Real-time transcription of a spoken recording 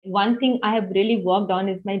one thing I have really worked on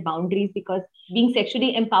is my boundaries, because being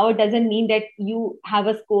sexually empowered doesn't mean that you have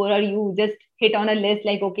a score or you just hit on a list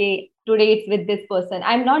like, okay, today it's with this person.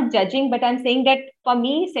 I'm not judging, but I'm saying that for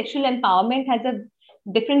me, sexual empowerment has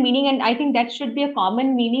a different meaning. And I think that should be a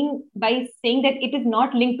common meaning by saying that it is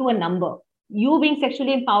not linked to a number. You being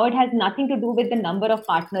sexually empowered has nothing to do with the number of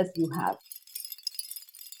partners you have.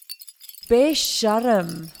 बेशरम,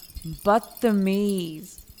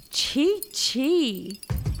 बदतमीज, छी छी,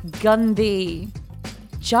 गंदी,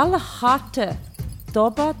 चल हट,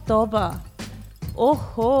 तौबा तौबा,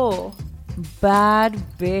 ओहो, bad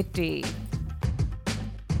Betty.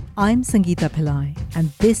 I'm Sangeeta Pillai, and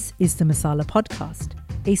this is the Masala Podcast,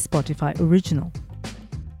 a Spotify original.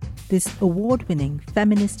 This award-winning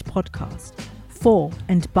feminist podcast for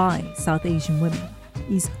and by South Asian women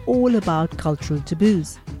is all about cultural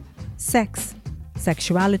taboos, sex,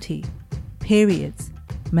 sexuality, periods,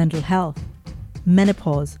 mental health,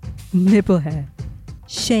 menopause, nipple hair,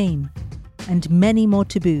 shame, and many more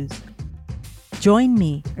taboos. Join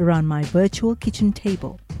me around my virtual kitchen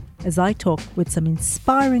table as I talk with some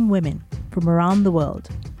inspiring women from around the world,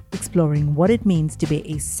 exploring what it means to be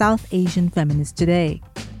a South Asian feminist today.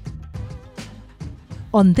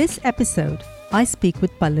 On this episode, I speak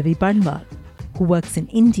with Pallavi Banwal, who works in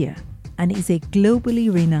India and is a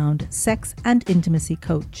globally renowned sex and intimacy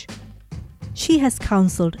coach. She has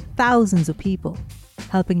counseled thousands of people,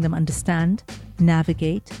 helping them understand,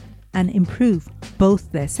 navigate, and improve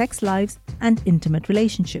both their sex lives and intimate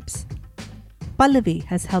relationships. Pallavi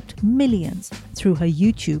has helped millions through her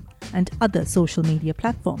YouTube and other social media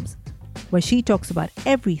platforms, where she talks about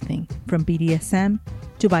everything from BDSM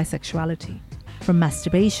to bisexuality, from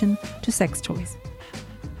masturbation to sex toys.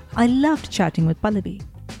 I loved chatting with Pallavi.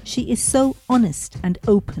 She is so honest and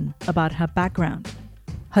open about her background,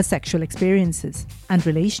 her sexual experiences and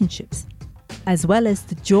relationships, as well as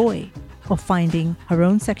the joy of finding her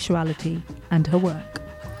own sexuality and her work.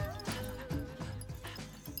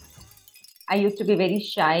 I used to be a very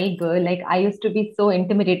shy girl. Like, I used to be so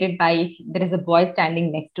intimidated by if there is a boy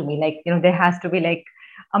standing next to me. Like, there has to be like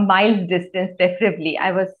a mile's distance, preferably.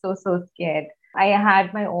 I was so scared. I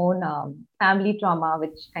had my own family trauma,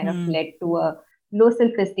 which kind of led to a low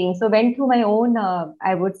self-esteem. So went through my own,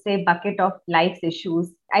 I would say, bucket of life's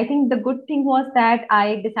issues. I think the good thing was that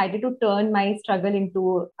I decided to turn my struggle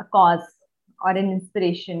into a cause or an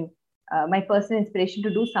inspiration, my personal inspiration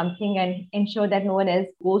to do something and ensure that no one else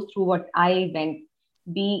goes through what I went,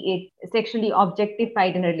 be it sexually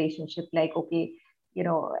objectified in a relationship. Like, okay,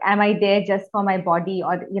 am I there just for my body,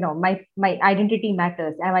 or, my identity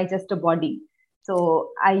matters? Am I just a body? So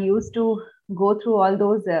I used to go through all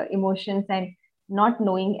those emotions and not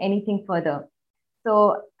knowing anything further.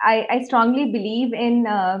 So I strongly believe in,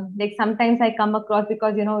 like, sometimes I come across,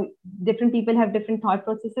 because, different people have different thought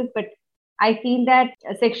processes, but I feel that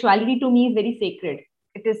sexuality to me is very sacred.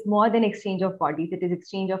 It is more than exchange of bodies. It is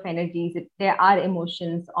exchange of energies. There are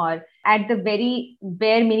emotions, or at the very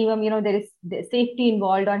bare minimum, there is the safety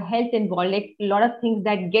involved or health involved, like a lot of things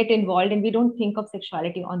that get involved, and we don't think of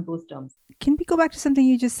sexuality on those terms. Can we go back to something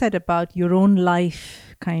you just said about your own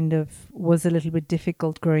life kind of was a little bit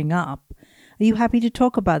difficult growing up? Are you happy to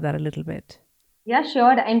talk about that a little bit? Yeah,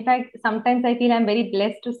 sure. In fact, sometimes I feel I'm very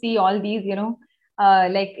blessed to see all these,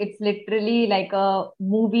 like it's literally like a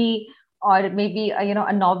movie, or maybe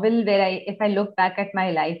a novel where if I look back at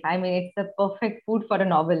my life, I mean, it's the perfect food for a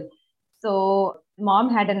novel. So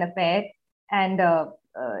mom had an affair, and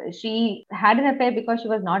she had an affair because she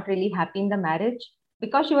was not really happy in the marriage.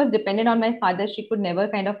 Because she was dependent on my father, she could never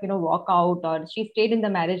kind of, walk out, or she stayed in the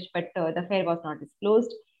marriage, but the affair was not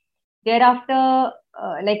disclosed. Thereafter,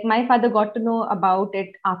 like, my father got to know about it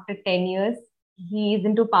after 10 years. He is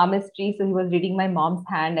into palmistry, so he was reading my mom's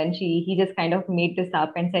hand, and he just kind of made this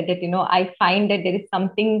up and said that, I find that there is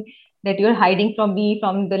something that you're hiding from me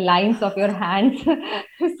from the lines of your hands.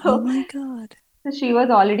 Oh so, my God. so she was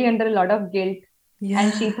already under a lot of guilt. Yeah.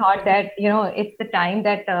 And she thought that, it's the time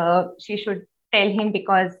that she should tell him,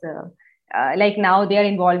 because like, now they are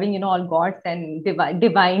involving, all gods and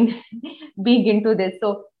divine being into this.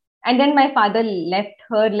 So, and then my father left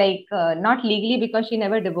her, like, not legally, because she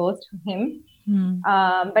never divorced him.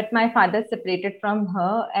 But my father separated from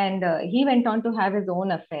her, and he went on to have his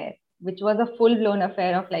own affair, which was a full blown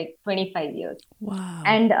affair of like 25 years. Wow.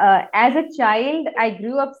 And as a child, I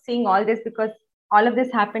grew up seeing all this, because all of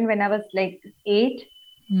this happened when I was like 8.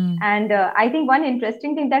 And I think one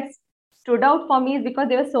interesting thing that stood out for me is because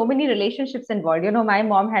there were so many relationships involved. My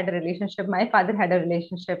mom had a relationship, my father had a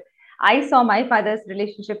relationship. I saw my father's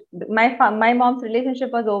relationship. My mom's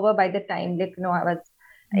relationship was over by the time, like, I was.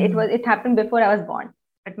 It happened before I was born.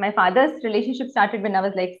 But my father's relationship started when I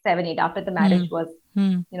was like 7, 8, after the marriage was,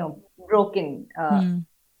 Hmm. broken. Hmm.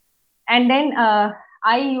 And then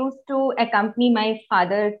I used to accompany my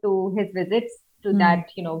father to his visits to Hmm. that,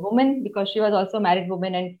 woman, because she was also a married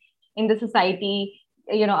woman. And in the society,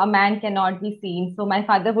 a man cannot be seen. So my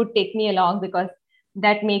father would take me along because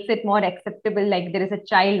that makes it more acceptable. Like there is a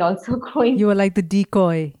child also You going. were like the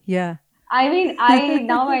decoy. Yeah. I mean, I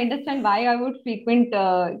now I understand why I would frequent,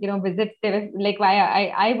 visits. There was like why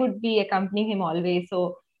I would be accompanying him always.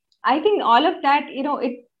 So I think all of that,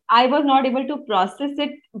 I was not able to process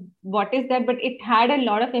it. What is that? But it had a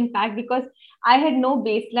lot of impact because I had no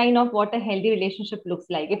baseline of what a healthy relationship looks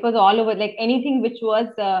like. It was all over, like anything which was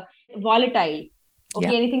volatile. Yeah.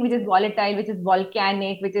 Okay, anything which is volatile, which is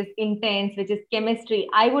volcanic, which is intense, which is chemistry,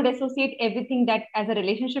 I would associate everything that as a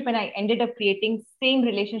relationship, and I ended up creating same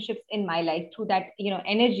relationships in my life through that,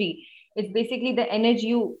 energy. It's basically the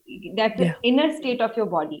energy that's the Yeah. inner state of your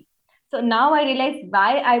body. So now I realize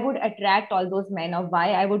why I would attract all those men, or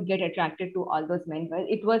why I would get attracted to all those men. Well,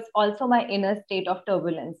 it was also my inner state of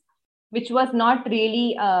turbulence, which was not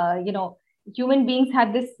really, human beings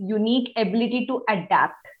have this unique ability to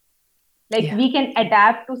adapt. Like Yeah. we can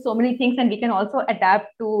adapt to so many things, and we can also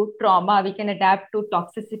adapt to trauma, we can adapt to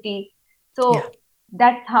toxicity. Yeah. So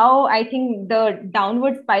that's how I think the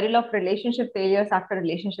downward spiral of relationship failures after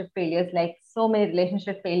relationship failures, like so many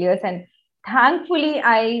relationship failures. And thankfully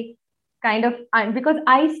I kind of, because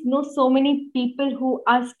I know so many people who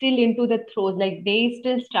are still into the throes, like they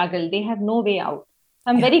still struggle, they have no way out.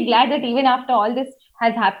 So I'm Yeah. very glad that even after all this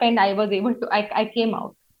has happened, I was able to, I came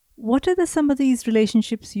out. What are some of these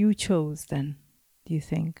relationships you chose then, do you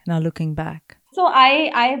think, now looking back? So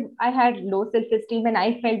I had low self-esteem, and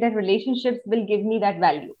I felt that relationships will give me that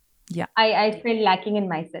value. Yeah. I felt lacking in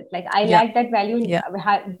myself. Like I Yeah. lacked that value. Yeah.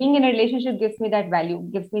 Being in a relationship gives me that value,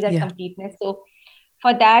 gives me that Yeah. completeness. So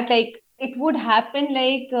for that, like it would happen,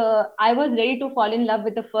 like I was ready to fall in love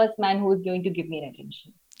with the first man who was going to give me an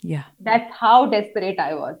attention. Yeah. That's how desperate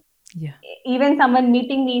I was. Yeah. Even someone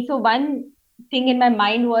meeting me. So one thing in my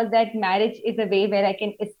mind was that marriage is a way where I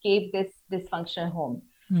can escape this dysfunctional home.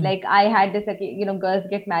 Like I had this, girls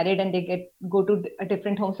get married and they go to a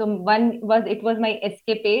different home. So one was, it was my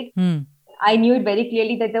escapade. I knew it very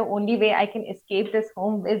clearly that the only way I can escape this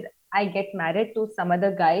home is I get married to some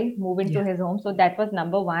other guy, move into Yeah. his home. So that was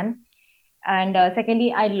number one. And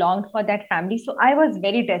secondly, I longed for that family. So I was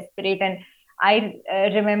very desperate. And I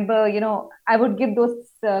remember, I would give those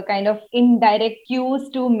kind of indirect cues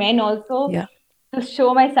to men also Yeah. to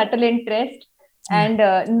show my subtle interest. Yeah.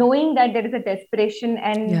 And knowing that there is a desperation,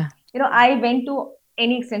 and Yeah. I went to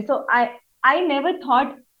any extent. So I never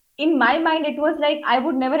thought, in my mind it was like I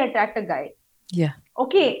would never attract a guy. Yeah.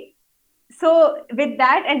 Okay, so with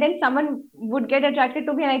that, and then someone would get attracted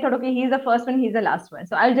to me, and I thought, okay, he's the first one, he's the last one,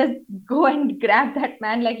 so I'll just go and grab that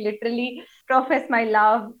man, like literally profess my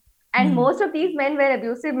love. And most of these men were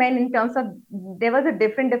abusive men, in terms of, there was a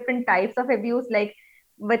different types of abuse. Like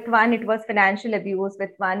with one it was financial abuse,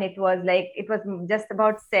 with one it was like, it was just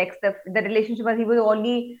about sex. The relationship was, he was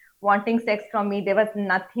only wanting sex from me. There was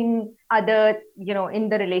nothing other, in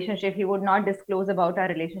the relationship. He would not disclose about our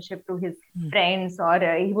relationship to his friends, or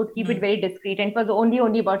he would keep it very discreet, and it was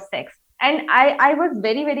only about sex. And I was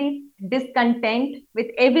very, very discontent with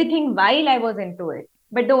everything while I was into it.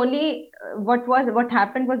 But the only what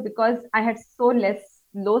happened was, because I had so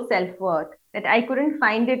low self-worth, that I couldn't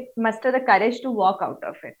find it, muster the courage to walk out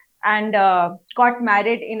of it. And got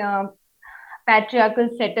married in a patriarchal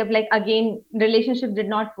setup. Like again, relationship did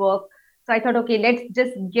not work. So I thought, okay, let's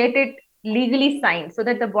just get it legally signed so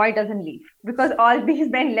that the boy doesn't leave, because all these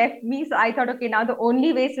men left me. So I thought, okay, now the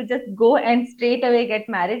only way is to just go and straight away get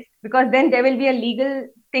married, because then there will be a legal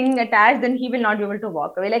thing attached, then he will not be able to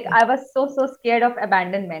walk away. Like I was so scared of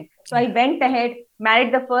abandonment. So I went ahead,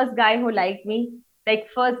 married the first guy who liked me. Like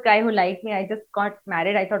first guy who liked me, I just got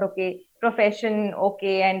married. I thought, okay, profession,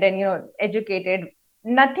 okay, and then educated,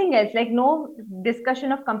 nothing else, like no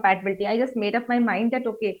discussion of compatibility. I just made up my mind that,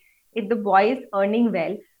 okay, if the boy is earning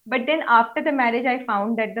well. But then after the marriage, I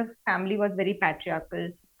found that the family was very patriarchal.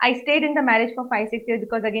 I stayed in the marriage for 5 6 years,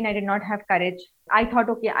 because again, I did not have courage. I thought,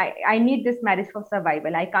 okay, I need this marriage for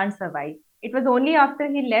survival, I can't survive. It was only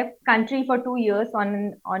after he left country for 2 years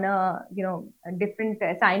on a a different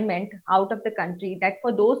assignment out of the country, that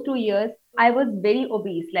for those 2 years I was very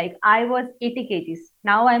obese. Like I was 80 kgs.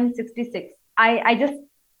 Now I'm 66. I just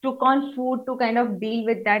took on food to kind of deal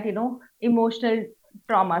with that, emotional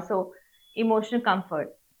trauma. So emotional comfort.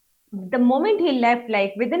 The moment he left,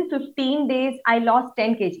 like within 15 days, I lost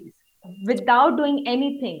 10 kgs without doing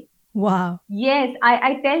anything. Wow. Yes,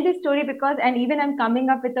 I tell this story because, and even I'm coming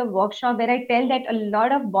up with a workshop where I tell that a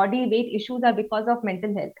lot of body weight issues are because of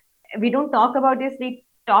mental health. We don't talk about this, we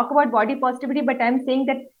talk about body positivity, but I'm saying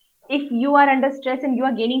that if you are under stress and you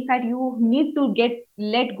are gaining fat, you need to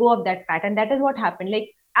let go of that fat. And that is what happened. Like,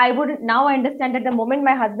 I would now understand that the moment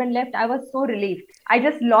my husband left, I was so relieved. I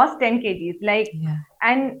just lost 10 kgs. Like, Yeah.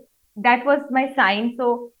 and that was my sign.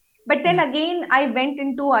 So, but then Yeah. again, I went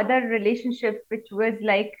into other relationships, which was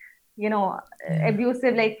like, you know, Yeah.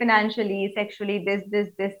 abusive, like financially, sexually,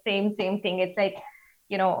 this same thing. It's like,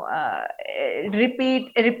 you know,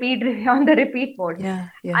 repeat on the repeat mode. Yeah.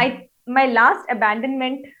 Yeah. My last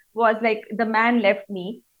abandonment was like the man left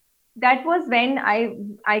me. That was when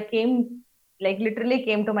I came, like literally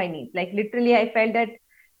came to my knees. Like literally, I felt that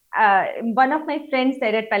one of my friends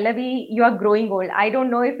said that, Pallavi, you are growing old. I don't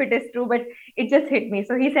know if it is true, but it just hit me.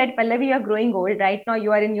 So he said, Pallavi, you are growing old. Right now,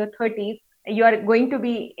 you are in your 30s. You are going to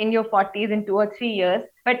be in your 40s in 2 or 3 years.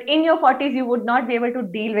 But in your 40s, you would not be able to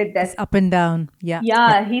deal with this. It's up and down. Yeah. Yeah.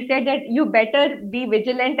 Yeah, he said that you better be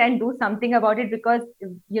vigilant and do something about it because,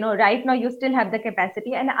 right now you still have the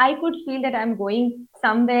capacity. And I could feel that I'm going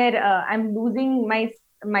somewhere, I'm losing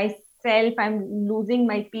myself, I'm losing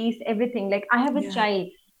my peace, everything. Like, I have a Yeah. child.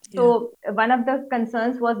 Yeah. So one of the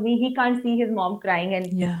concerns was me, he can't see his mom crying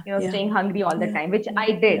and, Yeah. Yeah. staying hungry all the Yeah. time, which Yeah. I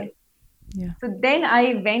Yeah. did. Yeah. So then I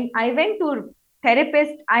went to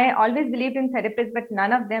therapist. I always believed in therapists, but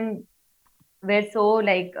none of them where so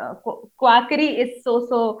like quackery is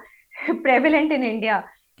so prevalent in India.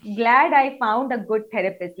 Glad I found a good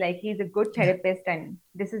therapist. Like, he's a good Yeah. therapist, and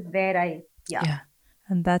this is where yeah. Yeah.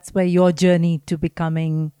 And that's where your journey to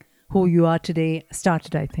becoming who you are today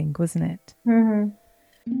started, I think, wasn't it? Hmm.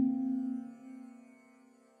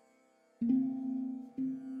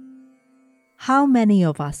 How many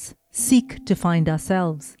of us seek to find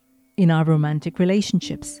ourselves in our romantic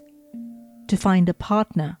relationships, to find a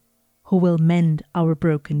partner who will mend our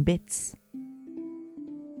broken bits?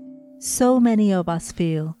 So many of us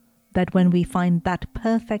feel that when we find that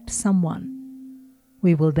perfect someone,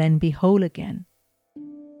 we will then be whole again.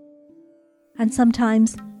 And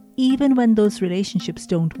sometimes, even when those relationships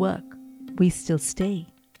don't work, we still stay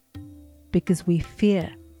because we fear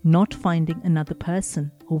not finding another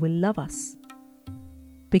person who will love us,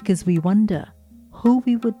 because we wonder who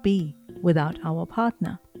we would be without our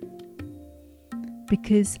partner,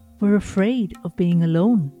 because we're afraid of being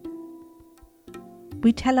alone.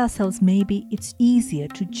 We tell ourselves maybe it's easier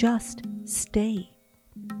to just stay.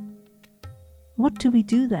 What do we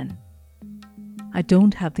do then? I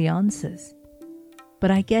don't have the answers, but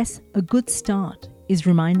I guess a good start is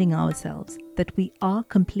reminding ourselves that we are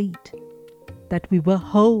complete, that we were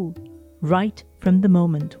whole right from the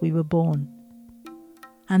moment we were born,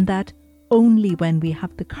 and that only when we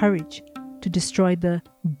have the courage to destroy the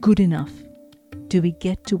good enough do we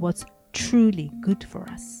get to what's truly good for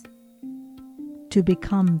us, to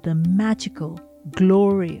become the magical,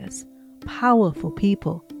 glorious, powerful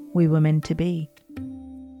people we were meant to be.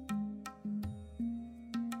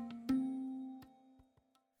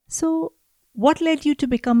 So, what led you to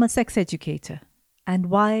become a sex educator, and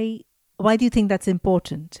why do you think that's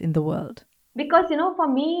important in the world? Because, for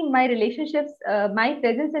me, my relationships, my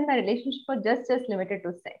presence in my relationship was just limited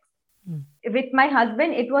to sex. With my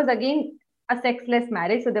husband, it was again a sexless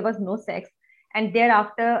marriage, so there was no sex, and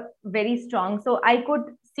thereafter very strong. So I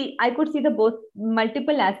could see the both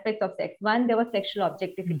multiple aspects of sex. One, there was sexual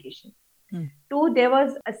objectification. Two, there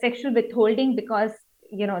was a sexual withholding because,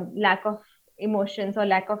 lack of emotions or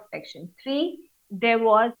lack of affection. Three, there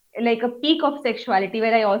was like a peak of sexuality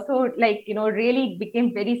where I also really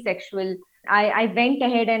became very sexual. I went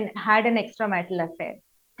ahead and had an extramarital affair.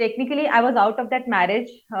 Technically, I was out of that marriage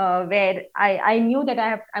where I knew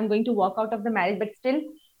that I'm going to walk out of the marriage, but still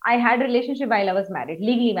I had a relationship while I was married,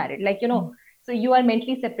 legally married. So you are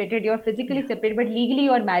mentally separated, you're physically separated, but legally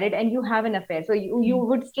you are married and you have an affair. So you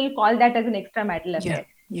would still call that as an extramarital affair.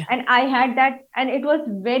 Yeah. And I had that, and it was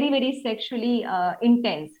very, very sexually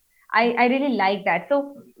intense. I really like that.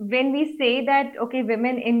 So when we say that, okay,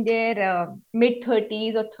 women in their mid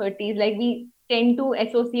 30s or 30s, like, we tend to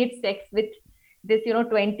associate sex with this,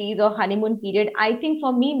 20s or honeymoon period. I think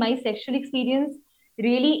for me, my sexual experience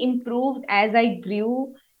really improved as I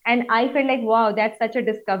grew. And I felt like, wow, that's such a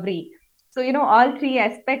discovery. So, all three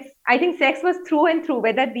aspects, I think sex was through and through,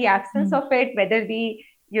 whether the absence of it, whether the,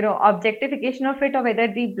 objectification of it, or whether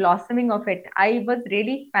the blossoming of it. I was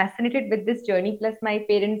really fascinated with this journey, plus my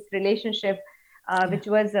parents' relationship, which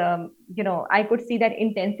was, I could see that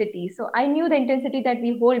intensity. So I knew the intensity that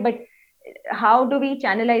we hold, but how do we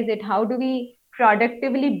channelize it? How do we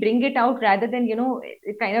productively bring it out rather than,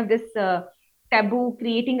 kind of this taboo,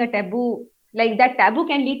 creating a taboo, like that taboo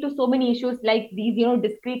can lead to so many issues like these,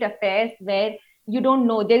 discrete affairs where you don't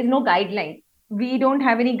know, there is no guideline. We don't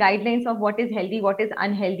have any guidelines of what is healthy, what is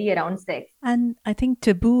unhealthy around sex. And I think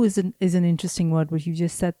taboo is an interesting word, what you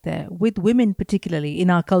just said there. With women, particularly in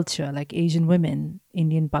our culture, like Asian women,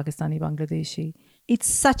 Indian, Pakistani, Bangladeshi, it's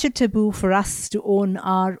such a taboo for us to own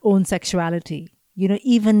our own sexuality.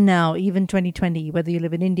 Even now, even 2020, whether you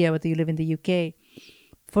live in India, whether you live in the UK,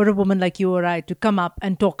 for a woman like you or I to come up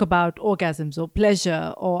and talk about orgasms or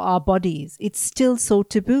pleasure or our bodies, it's still so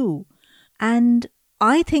taboo. And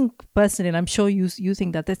I think personally, and I'm sure you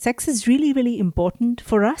think that sex is really, really important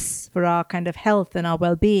for us, for our kind of health and our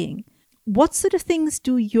well-being. What sort of things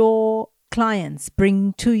do your clients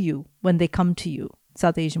bring to you when they come to you,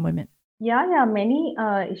 South Asian women? Yeah, many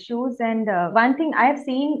issues. And one thing I have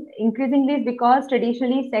seen increasingly is because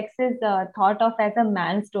traditionally sex is thought of as a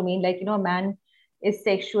man's domain, like, a man is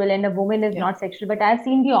sexual and a woman is not sexual. But I've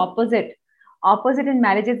seen the opposite in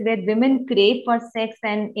marriages where women crave for sex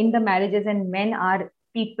and in the marriages, and men are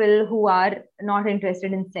people who are not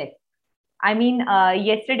interested in sex. I mean,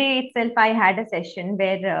 yesterday itself, I had a session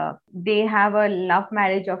where they have a love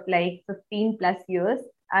marriage of like 15 plus years,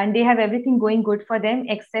 and they have everything going good for them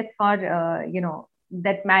except for,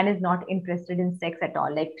 that man is not interested in sex at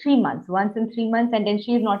all, like 3 months, once in 3 months. And then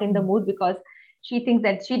she is not in the mood because she thinks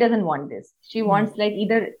that she doesn't want this. She wants like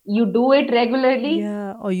either you do it regularly.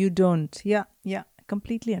 Yeah, or you don't. Yeah.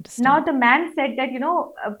 Completely understand. Now the man said that,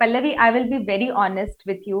 Pallavi, I will be very honest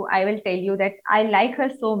with you. I will tell you that I like her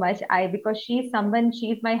so much. Because she's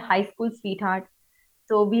my high school sweetheart.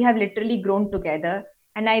 So we have literally grown together,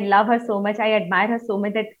 and I love her so much. I admire her so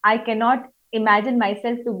much that I cannot imagine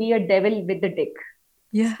myself to be a devil with the dick.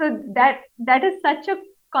 Yeah. So that is such a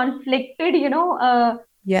conflicted,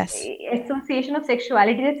 yes, association of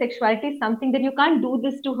sexuality. That sexuality is something that you can't do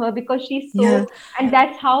this to her because she's so, and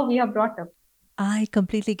that's how we are brought up. I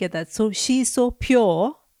completely get that. So she's so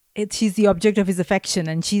pure. She's the object of his affection,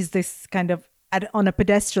 and she's this kind of on a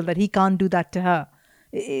pedestal that he can't do that to her.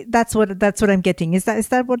 That's what I'm getting. Is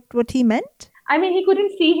that what he meant? I mean, he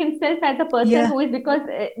couldn't see himself as a person who is, because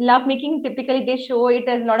love making typically they show it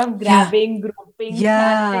as a lot of grabbing, groping,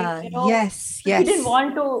 snatching, Yes. He didn't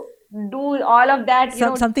want to do all of that.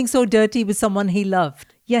 Something so dirty with someone he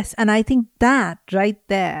loved. Yes, and I think that right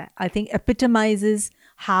there, epitomizes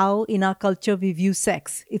how in our culture we view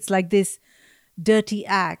sex. It's like this dirty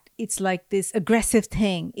act. It's like this aggressive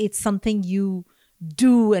thing. It's something you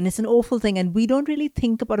do, and it's an awful thing. And we don't really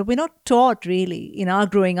think about it. We're not taught really in our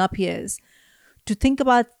growing up years to think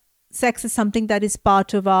about sex as something that is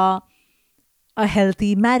part of a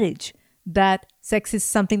healthy marriage, that sex is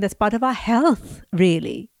something that's part of our health,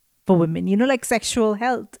 really, for women. Like sexual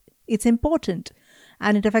health, it's important,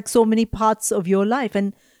 and it affects so many parts of your life.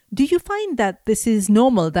 And do you find that this is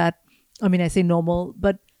normal? I say normal,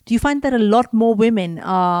 but do you find that a lot more women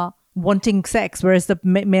are wanting sex, whereas the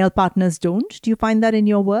male partners don't? Do you find that in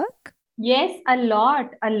your work? Yes, a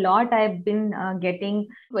lot. I've been getting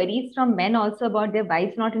queries from men also about their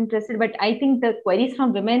wives not interested. But I think the queries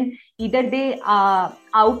from women, either they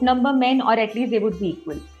outnumber men or at least they would be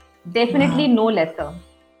equal. Definitely no lesser.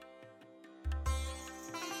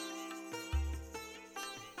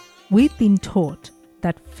 We've been taught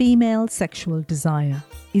that female sexual desire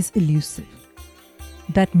is elusive,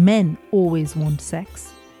 that men always want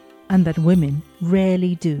sex, and that women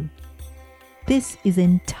rarely do. This is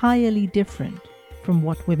entirely different from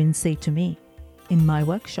what women say to me in my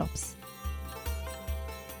workshops.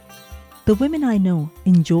 The women I know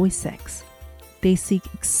enjoy sex. They seek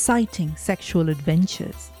exciting sexual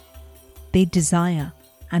adventures. They desire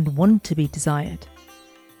and want to be desired.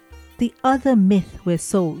 The other myth we're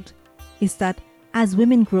sold is that as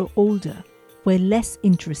women grow older, we're less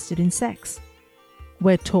interested in sex.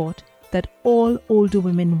 We're taught that all older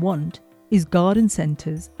women want is garden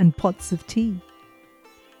centres and pots of tea.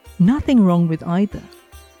 Nothing wrong with either,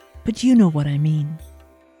 but you know what I mean.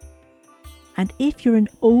 And if you're an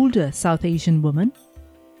older South Asian woman,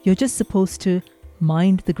 you're just supposed to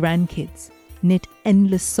mind the grandkids, knit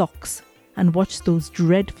endless socks, and watch those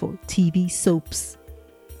dreadful TV soaps.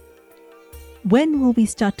 When will we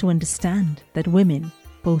start to understand that women,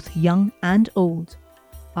 both young and old,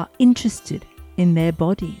 are interested in their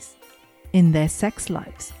bodies, in their sex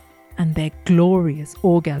lives, and their glorious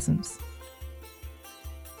orgasms?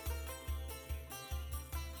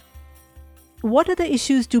 What other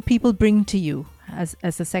issues do people bring to you as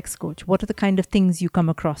a sex coach? What are the kind of things you come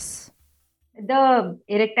across? The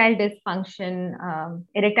erectile dysfunction,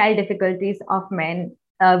 erectile difficulties of men,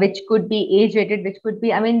 which could be age-related, which could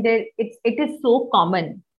be, it is so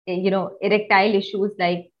common. erectile issues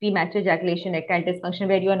like premature ejaculation, erectile dysfunction,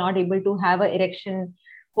 where you are not able to have an erection,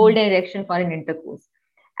 hold an erection for an intercourse.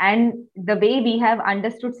 And the way we have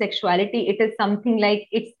understood sexuality, it is something like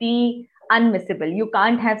it's the unmissable. You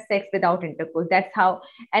can't have sex without intercourse. That's how.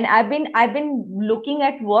 And I've been looking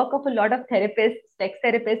at work of a lot of therapists, sex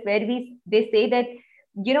therapists, where they say that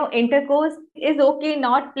intercourse is okay,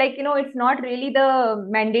 not like it's not really the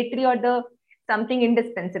mandatory or the something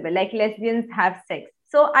indispensable, like lesbians have sex.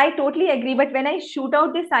 So I totally agree, but when I shoot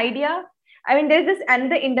out this idea, I mean, there's this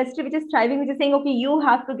another industry which is thriving, which is saying, okay, you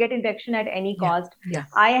have to get erection at any cost. Yeah.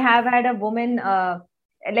 I have had a woman,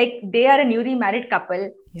 like they are a newly married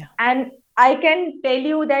couple, Yeah. and I can tell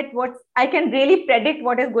you that I can really predict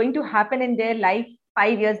what is going to happen in their life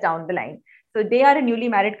 5 years down the line. So they are a newly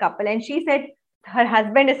married couple, and she said her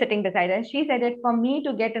husband is sitting beside her, and she said that for me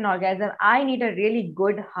to get an orgasm, I need a really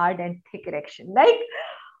good, hard, and thick erection. Like,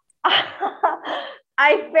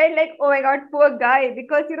 I felt like, oh my God, poor guy,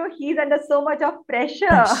 because he's under so much of pressure.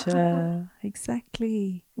 Pressure.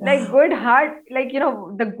 Exactly. Like good heart, like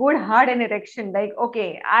the good heart and erection. Like,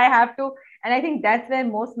 okay, I have to, and I think that's where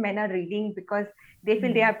most men are reading, because they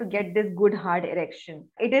feel they have to get this good hard erection.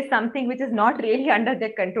 It is something which is not really under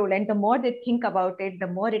their control, and the more they think about it, the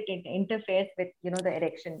more it interferes with the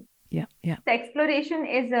erection. Yeah. Exploration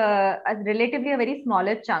is a relatively a very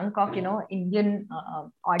smaller chunk of Indian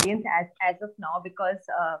audience as of now, because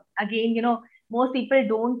again most people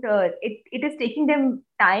don't it is taking them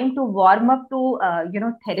time to warm up to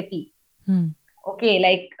therapy. Okay,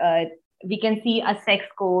 like we can see a sex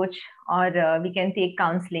coach, or we can take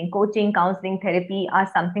counseling, therapy are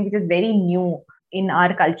something which is very new in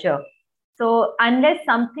our culture. So unless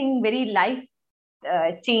something very life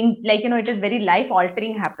change, like it is very life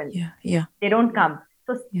altering happens, they don't come.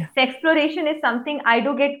 So sexploration is something I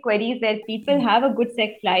do get queries where people have a good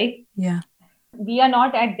sex life. We are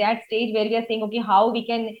not at that stage where we are saying, okay, how we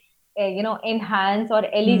can enhance or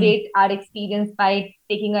elevate our experience by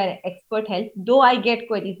taking an expert help. Though I get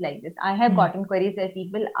queries like this, I have gotten queries where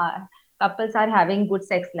couples are having good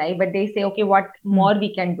sex life, but they say, okay, what more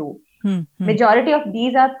we can do. Majority of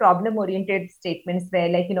these are problem oriented statements where,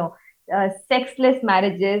 like sexless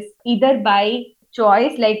marriages, either by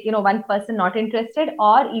choice, like one person not interested,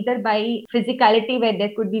 or either by physicality, where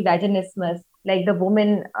there could be vaginismus, like the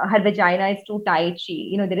woman, her vagina is too tight,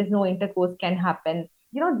 she there is no intercourse can happen.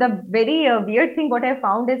 The very weird thing what I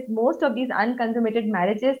found is most of these unconsummated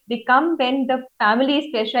marriages, they come when the family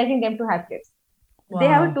is pressurizing them to have kids. They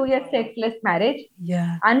have a 2-year sexless marriage,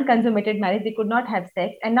 unconsummated marriage, they could not have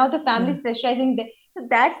sex, and now the family is pressurizing them. So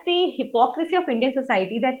that's the hypocrisy of Indian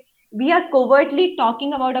society, that we are covertly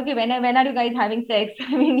talking about, okay, when are you guys having sex?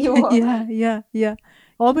 I mean, Yeah.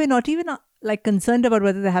 Or we're not even like concerned about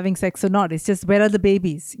whether they're having sex or not. It's just, where are the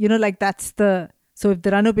babies? Like that's the... So if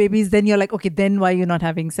there are no babies, then you're like, okay, then why you're not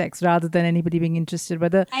having sex, rather than anybody being interested.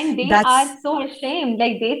 And they are so ashamed.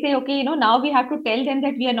 Like they say, okay, now we have to tell them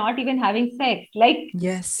that we are not even having sex. Like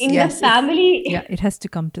the family. It has to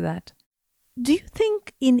come to that. Do you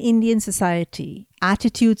think in Indian society,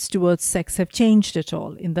 attitudes towards sex have changed at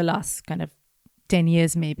all in the last kind of 10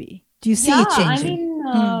 years maybe? Do you see it changing?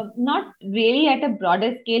 I mean, not really at a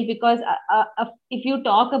broader scale, because if you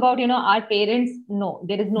talk about, our parents, no,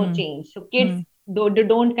 there is no change. So kids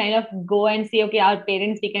don't kind of go and say, okay, our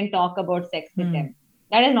parents, we can talk about sex with them.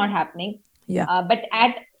 That is not happening. But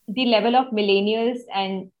at the level of millennials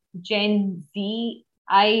and Gen Z,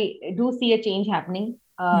 I do see a change happening.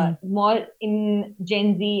 More in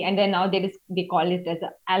Gen Z, and then now they call it as an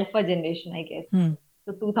alpha generation, I guess.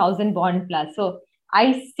 So 2000 born plus. So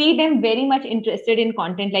I see them very much interested in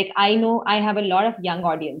content. Like I know I have a lot of young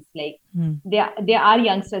audience. Like they are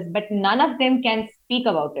youngsters, but none of them can speak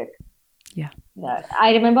about it.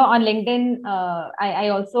 I remember on LinkedIn, I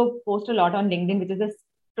also post a lot on LinkedIn, which is a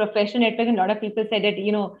professional network, and a lot of people said that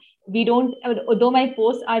we don't. Although my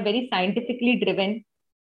posts are very scientifically driven,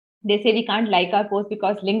 they say we can't like our post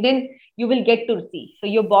because LinkedIn, you will get to see. So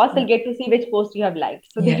your boss will get to see which post you have liked.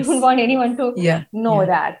 So they don't want anyone to know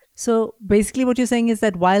that. So basically what you're saying is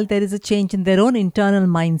that while there is a change in their own internal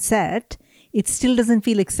mindset, it still doesn't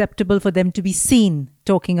feel acceptable for them to be seen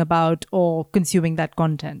talking about or consuming that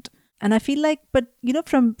content. And I feel like, but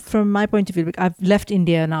from my point of view, I've left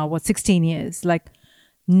India now, 16 years, like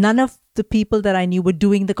none of the people that I knew were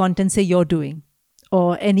doing the content say you're doing.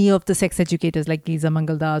 Or any of the sex educators like Lisa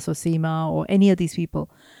Mangaldas or Seema or any of these people.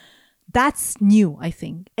 That's new, I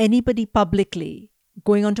think. Anybody publicly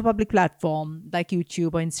going onto a public platform like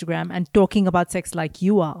YouTube or Instagram and talking about sex like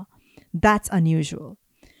you are, that's unusual.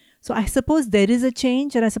 So I suppose there is a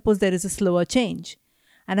change, and I suppose there is a slower change.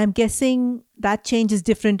 And I'm guessing that change is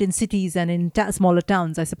different in cities and in smaller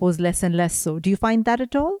towns, I suppose less and less so. Do you find that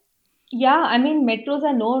at all? Yeah, I mean, metros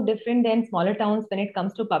are no different than smaller towns when it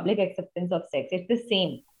comes to public acceptance of sex. It's the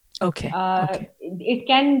same. Okay. It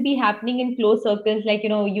can be happening in close circles, like,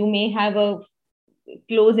 you may have a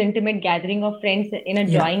close, intimate gathering of friends in a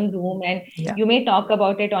drawing room, and you may talk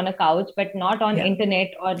about it on a couch, but not on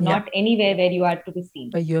internet or not anywhere where you are to be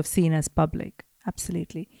seen. Where you have seen as public.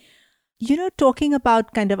 Absolutely. Talking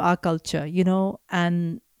about kind of our culture,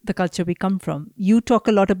 and the culture we come from, you talk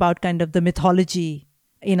a lot about kind of the mythology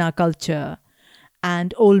in our culture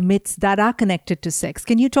and old myths that are connected to sex.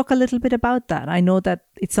 Can you talk a little bit about that? I know that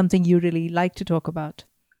it's something you really like to talk about.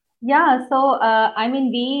 Yeah, so I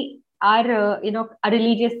mean, we are, a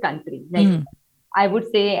religious country. Like, I would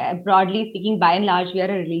say, broadly speaking, by and large, we are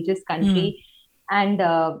a religious country. And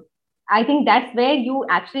I think that's where you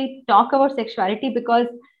actually talk about sexuality, because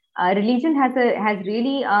religion has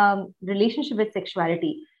really relationship with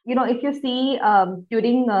sexuality. If you see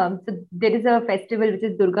during, so there is a festival which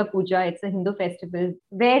is Durga Puja. It's a Hindu festival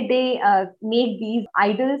where they make these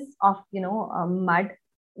idols of, mud.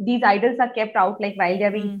 These idols are kept out like while they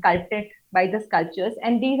are being sculpted by the sculptures,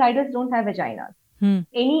 and these idols don't have vaginas.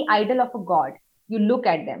 Any idol of a god, you look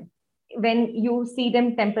at them. When you see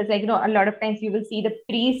them temples, like, a lot of times you will see the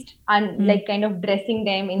priest and like kind of dressing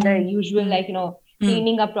them in the usual, like,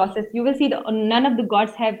 cleaning up process. You will see none of the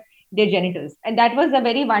gods have their genitals. And that was a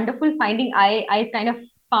very wonderful finding. I kind of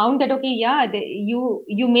found that, okay,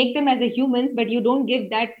 you make them as a humans, but you don't give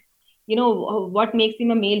that, what makes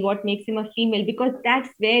him a male, what makes him a female, because that's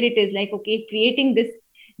where it is like, okay, creating this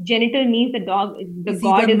genital means the god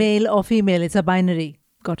is male or female. It's a binary.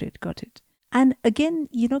 Got it. And again,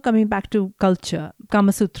 coming back to culture,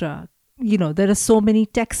 Kama Sutra, there are so many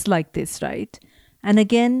texts like this, right? And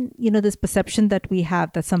again, this perception that we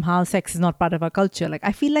have that somehow sex is not part of our culture. Like,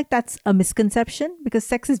 I feel like that's a misconception, because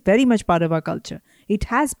sex is very much part of our culture. It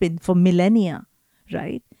has been for millennia,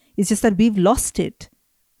 right? It's just that we've lost it.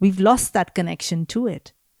 We've lost that connection to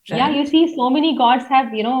it. Right? Yeah, you see, so many gods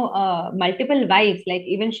have, multiple wives. Like,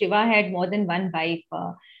 even Shiva had more than one wife.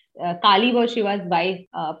 Kali was Shiva's wife.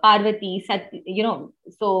 Parvati,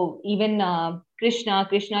 so even Krishna,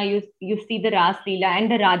 you see the Ras Leela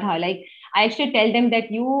and the Radha. Like, I should tell them that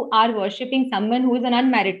you are worshipping someone who is an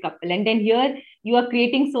unmarried couple, and then here you are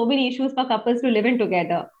creating so many issues for couples to live in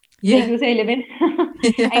together. Yeah. Like you say, live in,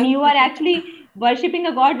 and you are actually worshipping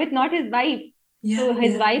a god with not his wife. Yeah, so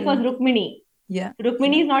his wife was Rukmini. Yeah,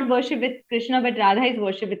 Rukmini is not worshipped with Krishna, but Radha is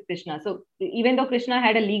worshipped with Krishna. So even though Krishna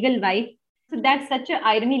had a legal wife, so that's such an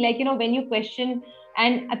irony. Like, when you question,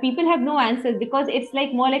 and people have no answers, because it's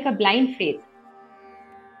like more like a blind faith.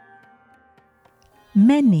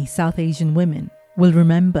 Many South Asian women will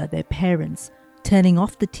remember their parents turning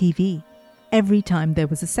off the TV every time there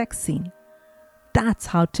was a sex scene. That's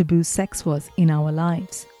how taboo sex was in our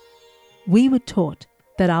lives. We were taught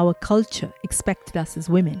that our culture expected us as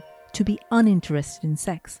women to be uninterested in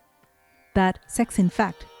sex, that sex in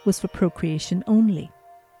fact was for procreation only.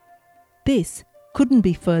 This couldn't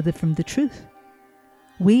be further from the truth.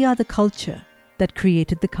 We are the culture that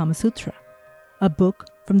created the Kama Sutra, a book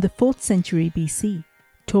from the 4th century BC,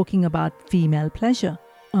 talking about female pleasure,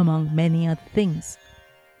 among many other things.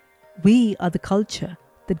 We are the culture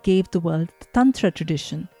that gave the world the Tantra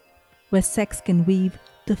tradition, where sex can weave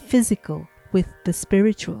the physical with the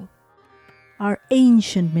spiritual. Our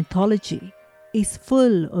ancient mythology is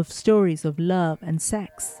full of stories of love and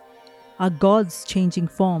sex, our gods changing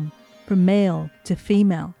form from male to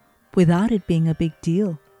female without it being a big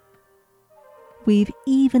deal. We've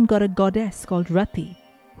even got a goddess called Rati,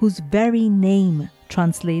 whose very name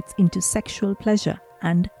translates into sexual pleasure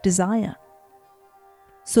and desire.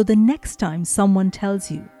 So the next time someone tells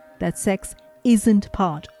you that sex isn't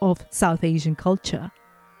part of South Asian culture,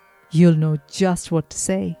 you'll know just what to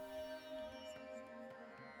say.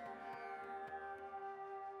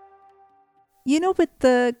 With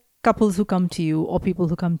the couples who come to you or people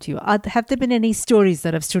who come to you, have there been any stories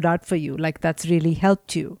that have stood out for you, like that's really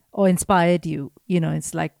helped you or inspired you?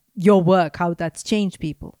 It's like your work, how that's changed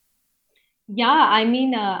people. Yeah, I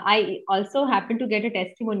mean, I also happened to get a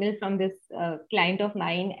testimonial from this client of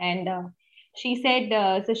mine, and she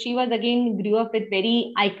said, so she grew up with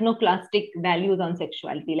very iconoclastic values on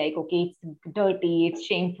sexuality, like, okay, it's dirty, it's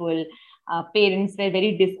shameful. Parents were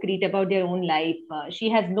very discreet about their own life. She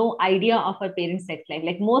has no idea of her parents' sex life.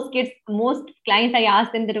 Like most clients, I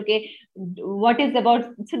ask them that, okay, what is about?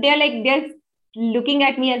 So they're looking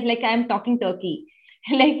at me as like I'm talking Turkey.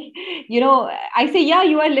 Like, I say, yeah,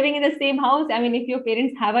 you are living in the same house. I mean, if your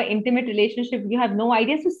parents have an intimate relationship, you have no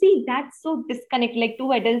idea. So see, that's so disconnected, like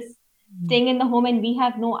two adults staying in the home, and we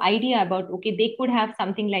have no idea about, okay, they could have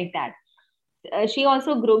something like that. She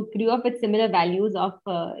also grew up with similar values of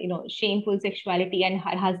shameful sexuality, and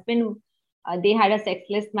her husband, they had a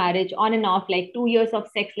sexless marriage on and off, like 2 years of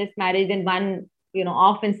sexless marriage, and one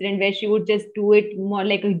off incident where she would just do it more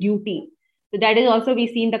like a duty. So that is also, we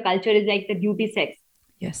see in the culture, is like the duty sex.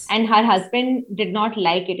 Yes. And her husband did not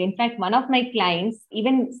like it. In fact, one of my clients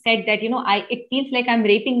even said that, it feels like I'm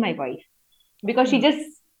raping my wife, because she just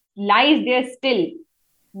lies there still,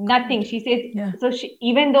 nothing. She says, Yeah. so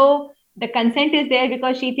even though the consent is there,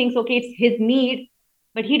 because she thinks, okay, it's his need,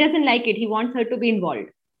 but he doesn't like it. He wants her to be involved.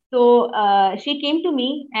 So she came to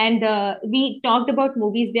me, and we talked about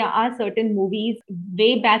movies. There are certain movies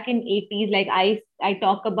way back in 80s. Like I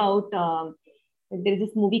talk about, there is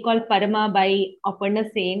this movie called Parama by Aparna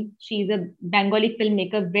Sen. She's a Bengali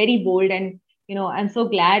filmmaker, very bold. And, I'm so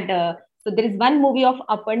glad. So there is one movie of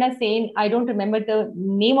Aparna Sen. I don't remember the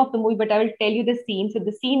name of the movie, but I will tell you the scene. So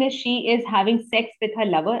the scene is, she is having sex with her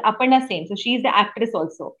lover, Aparna Sen. So she's the actress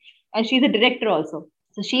also, and she's a director also.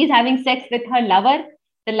 So she's having sex with her lover.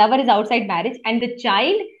 The lover is outside marriage, and the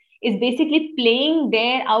child is basically playing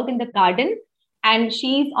there out in the garden, and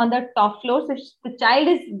she's on the top floor. So the child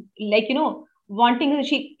is like, wanting her.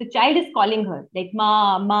 The child is calling her like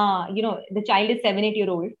ma. The child is 7-8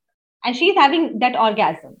 year old, and she's having that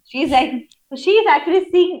orgasm. She's like, so she's actually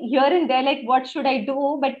seeing here and there, like, what should I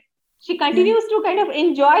do? But she continues to kind of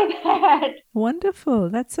enjoy that.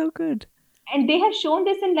 Wonderful. That's so good. And they have shown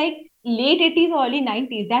this in like late 80s or early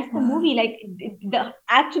 90s. That's the movie. Like,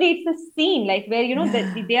 actually it's a scene like where,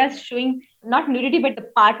 they are showing not nudity, but the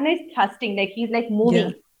partner is thrusting, like he's like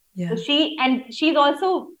moving. Yeah. So she's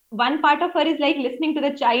also, one part of her is like listening to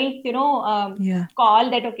the child's, call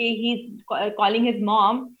that, okay, he's calling his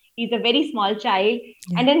mom. He's a very small child.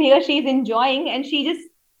 Yeah. And then here she's enjoying, and she just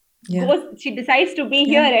goes, she decides to be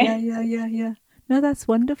here. Yeah. No, that's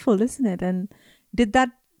wonderful, isn't it? And did that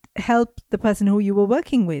help the person who you were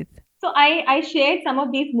working with? So I shared some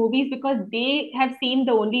of these movies because they have seen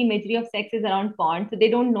the only imagery of sex is around porn. So they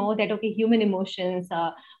don't know that, okay, human emotions,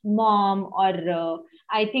 mom, or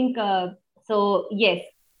I think, so yes.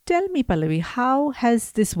 Tell me, Pallavi, how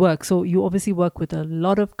has this worked? So you obviously work with a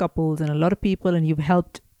lot of couples and a lot of people, and you've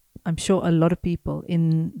helped, I'm sure, a lot of people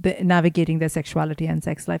in navigating their sexuality and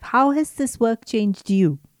sex life. How has this work changed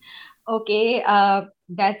you? Okay,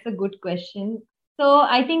 that's a good question. So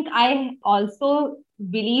I think I also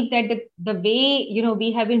believe that the way,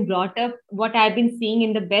 we have been brought up, what I've been seeing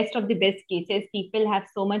in the best of the best cases, people have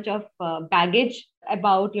so much of baggage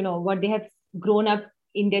about, what they have grown up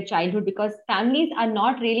in their childhood, because families are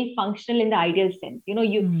not really functional in the ideal sense.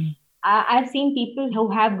 I've seen people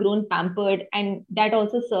who have grown pampered, and that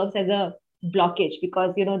also serves as a blockage,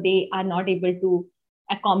 because, they are not able to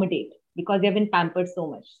accommodate, because they've been pampered so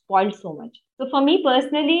much, spoiled so much. So for me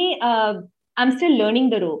personally, I'm still learning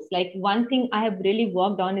the ropes. Like, one thing I have really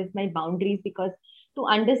worked on is my boundaries, because to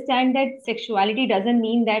understand that sexuality doesn't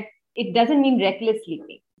mean reckless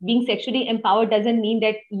sleeping. Being sexually empowered doesn't mean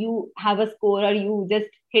that you have a score or you just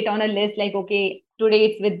hit on a list like, okay, today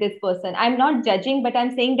it's with this person. I'm not judging, but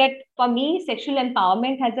I'm saying that for me, sexual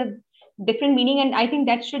empowerment has a different meaning. And I think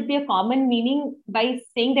that should be a common meaning, by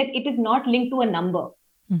saying that it is not linked to a number.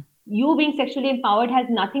 You being sexually empowered has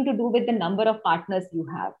nothing to do with the number of partners you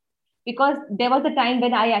have. Because there was a time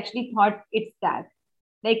when I actually thought it's that.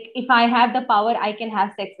 Like, if I have the power, I can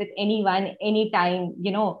have sex with anyone, anytime,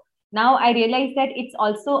 Now I realize that it's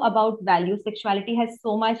also about values. Sexuality has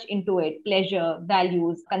so much into it: pleasure,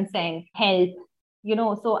 values, consent, health,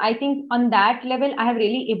 So I think on that level, I have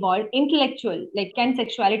really evolved. Intellectual, like, can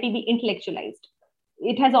sexuality be intellectualized?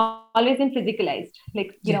 It has always been physicalized,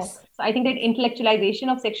 like, Yes. So I think that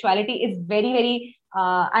intellectualization of sexuality is very, very,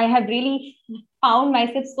 I have really found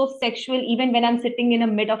myself so sexual, even when I'm sitting in the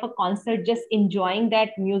mid of a concert, just enjoying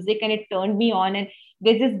that music, and it turned me on. And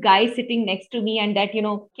there's this guy sitting next to me, and that,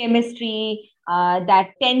 chemistry,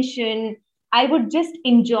 that tension, I would just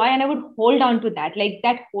enjoy, and I would hold on to that. Like,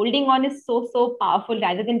 that holding on is so, so powerful,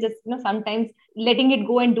 rather than just, sometimes letting it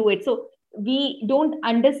go and do it. So we don't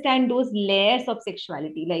understand those layers of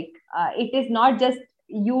sexuality. Like, it is not just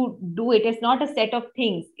you do it. It's not a set of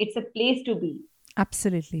things. It's a place to be.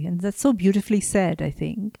 Absolutely. And that's so beautifully said, I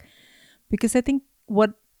think, because I think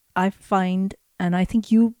what I find, and I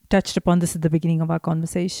think you touched upon this at the beginning of our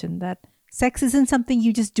conversation, that sex isn't something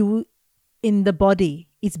you just do in the body.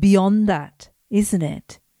 It's beyond that, isn't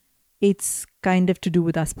it? It's kind of to do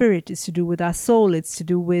with our spirit. It's to do with our soul. It's to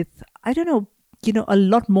do with, I don't know, a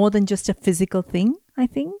lot more than just a physical thing, I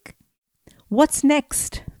think. What's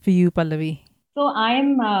next for you, Pallavi? So I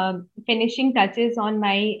am finishing touches on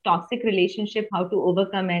my toxic relationship, how to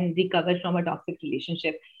overcome and recover from a toxic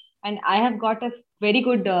relationship. And I have got a very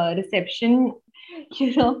good reception.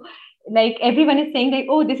 You know, like everyone is saying, like,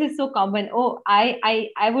 oh, this is so common. Oh,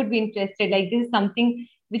 I would be interested. Like this is something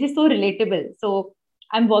which is so relatable. So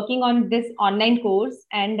I'm working on this online course,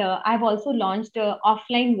 and I've also launched a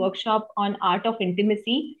offline workshop on art of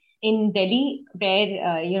intimacy in Delhi,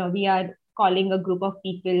 where we are calling a group of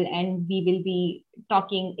people, and we will be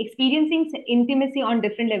talking, experiencing intimacy on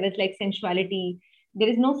different levels like sensuality. There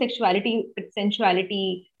is no sexuality, but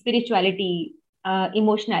sensuality, spirituality,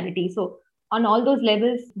 emotionality. So on all those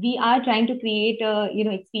levels, we are trying to create a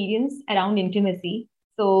experience around intimacy.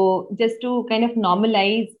 So just to kind of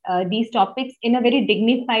normalize these topics in a very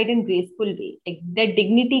dignified and graceful way, like that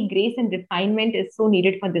dignity, grace, and refinement is so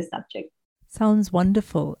needed for this subject. Sounds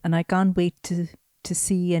wonderful, and I can't wait to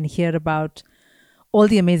see and hear about all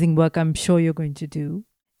the amazing work I'm sure you're going to do.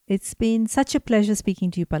 It's been such a pleasure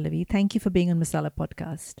speaking to you, Pallavi. Thank you for being on Masala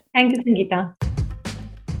Podcast. Thank you, Sangeeta.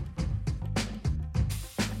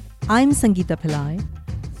 I'm Sangeeta Pillai.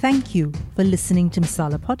 Thank you for listening to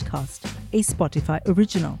Masala Podcast, a Spotify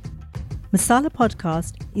original. Masala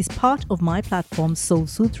Podcast is part of my platform Soul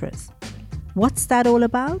Sutras. What's that all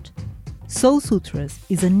about? Soul Sutras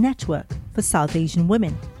is a network for South Asian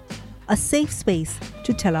women, a safe space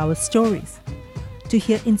to tell our stories, to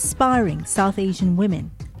hear inspiring South Asian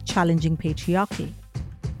women challenging patriarchy,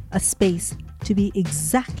 a space to be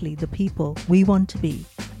exactly the people we want to be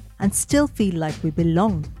and still feel like we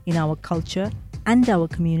belong in our culture and our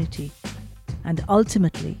community, and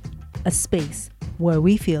ultimately a space where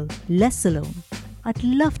we feel less alone. I'd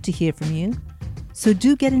love to hear from you, so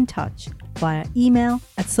do get in touch via email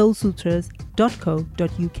at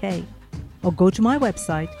soulsutras.co.uk or go to my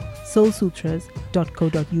website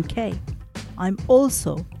soulsutras.co.uk. I'm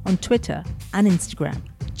also on Twitter and Instagram.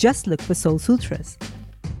 Just look for Soul Sutras.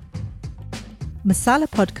 Masala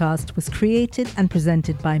Podcast was created and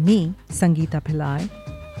presented by me, Sangeeta Pillai,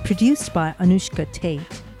 produced by Anushka Tate,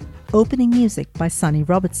 opening music by Sunny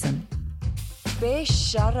Robertson.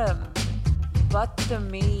 Besharam,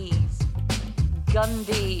 Badtameez,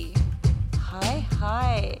 Gandhi,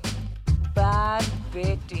 Hi, bad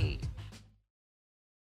Betty.